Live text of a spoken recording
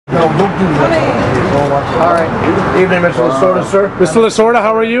All right. Evening, Mr. Lasorda, sir. Mr. Lasorda,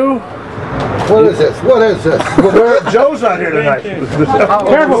 how are you? What is this? What is this? Joe's not here tonight.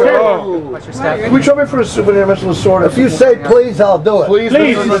 Careful. What's your step? Can we trouble for a souvenir, Mr. Lasorda? If you say please, I'll do it. Please,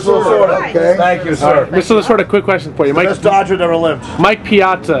 Mr. Lasorda. Okay. Thank you, sir. Mr. Lasorda, quick question for you. The best Dodger that ever lived. Mike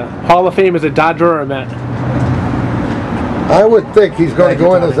Piazza, Hall of Fame, is a Dodger or a Met? I would think he's going to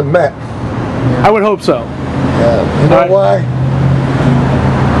go in as a Met. I would hope so. Yeah. You know why?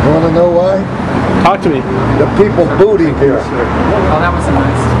 You want to know why? Talk to me. The people booed him here. Oh, that wasn't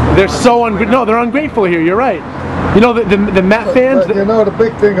nice. They're so no, they're ungrateful here. You're right. You know the Met fans. But you know the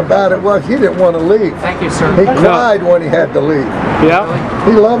big thing about it was he didn't want to leave. Thank you, sir. He cried when he had to leave. Yeah.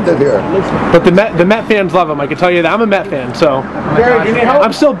 He loved it here. But the Met fans love him. I can tell you that. I'm a Met fan, so. Barry, do you need help?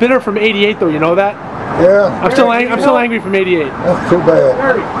 I'm still bitter from '88, though. You know that. Yeah. I'm still angry from '88. That's too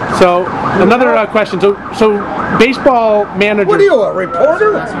bad. So another question. So baseball managers. What are you, a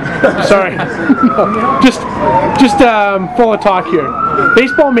reporter? Sorry. just full of talk here.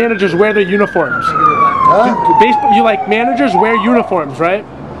 Baseball managers wear their uniforms. Huh? You like managers wear uniforms, right?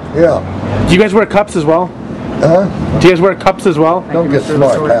 Yeah. Do you guys wear cups as well? Huh? Do you guys wear cups as well? Don't get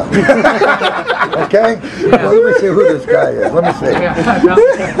smart, pal. Okay? Well, let me see who this guy is. Let me see.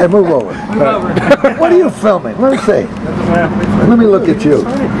 Hey, move over. What are you filming? Let me see. Let me look at you.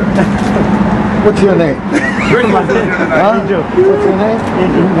 What's your name? Huh? What's your name?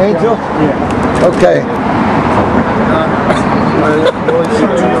 Angel? Yeah. Okay. Do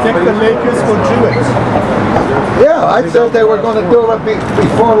you think the Lakers will do it? Yeah, I said they were going to do it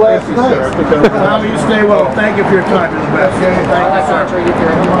before last night. Well, you stay well. Thank you for your time, Mr. Bass. That's Andre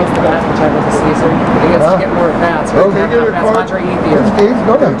Ethier. He takes the bats, which I love to see. So he gets to get more at bats. That's Andre Ethier. He's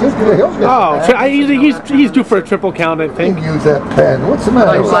going to he'll get He's due for a triple count, I think. use that pen. What's the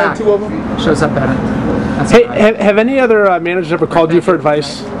matter? Black. Two of them. Shows up better. Hey, have any other managers ever called you for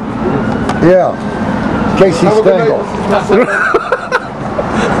advice? Yeah. Casey Stengel.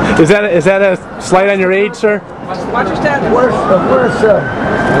 Is that a slight on your age, sir? Watch your stats. Where's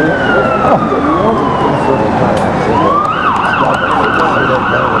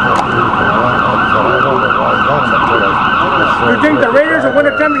You think the Raiders will win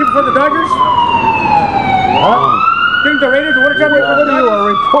a championship for the Dodgers? Huh? Think the Raiders will win a championship for the Dodgers? What are you, a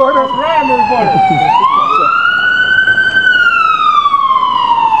reporter? That's right, I'm a reporter.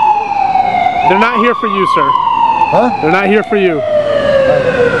 They're not here for you, sir. Huh? They're not here for you.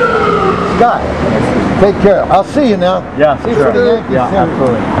 Scott, take care. I'll see you now. Yeah, see you sure. for the Yankees. Yeah,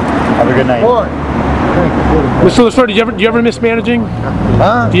 absolutely. Have a good night. Boy. Mr. Lasorda, do you ever miss managing?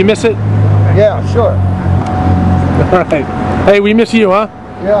 Huh? Do you miss it? Yeah, sure. All right. Hey, we miss you, huh?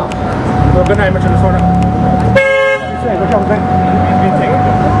 Yeah. Well, good night, Mr. Lasorda.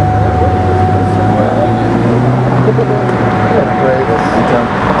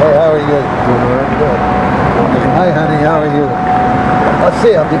 Hey, how are you? Good. Hi, honey. How are you? I'll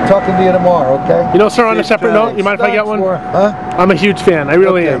see. I'll be talking to you tomorrow, okay? You know, sir, on a separate note, you mind if I get one? Huh? I'm a huge fan. I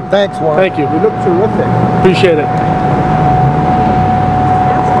really am. Thanks, Warren. Thank you. You look terrific. Appreciate it.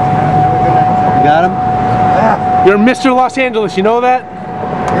 You got him? You're Mr. Los Angeles, you know that?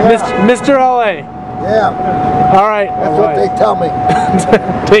 Yeah. Mr. LA. Yeah. All right. That's what they tell me.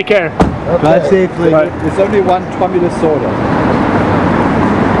 Take care. Okay. Drive safely. Bye. There's only one Tommy Lasorda.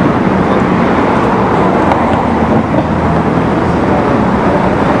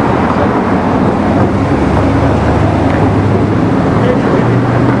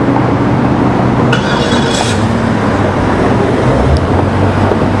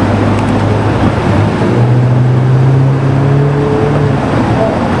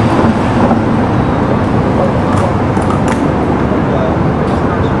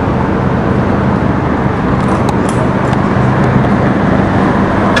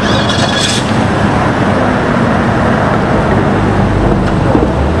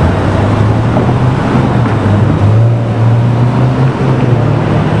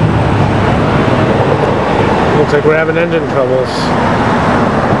 Looks like we're having engine troubles.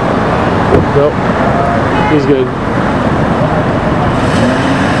 Nope. He's good.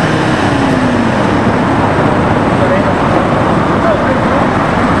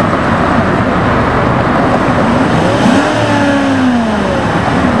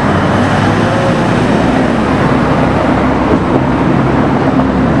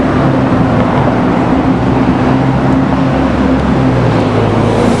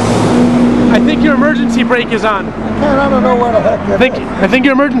 I think your emergency brake is on. Man, I don't know where the heck it is. I think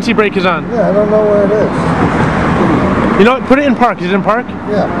your emergency brake is on. Yeah, I don't know where it is. You know what? Put it in park. Is it in park?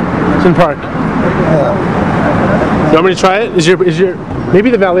 Yeah. It's in park. Yeah. You want me to try it? Is your maybe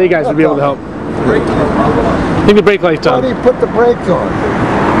the valet guys would be able to help. I think the brake light's Why on. do you put the brakes on?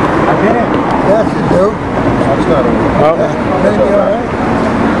 Yes, you do. That's not over. Oh, Maybe all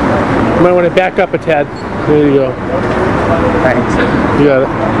right. you might want to back up a tad. There you go. Thanks. You got it.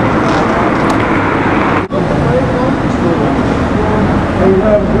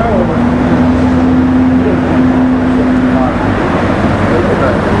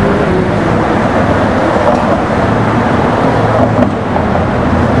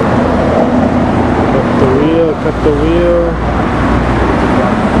 Cut the wheel.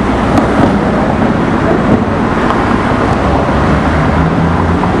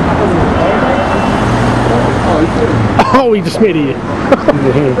 Oh, he just made it.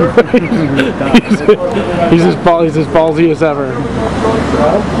 he's as ballsy as ever.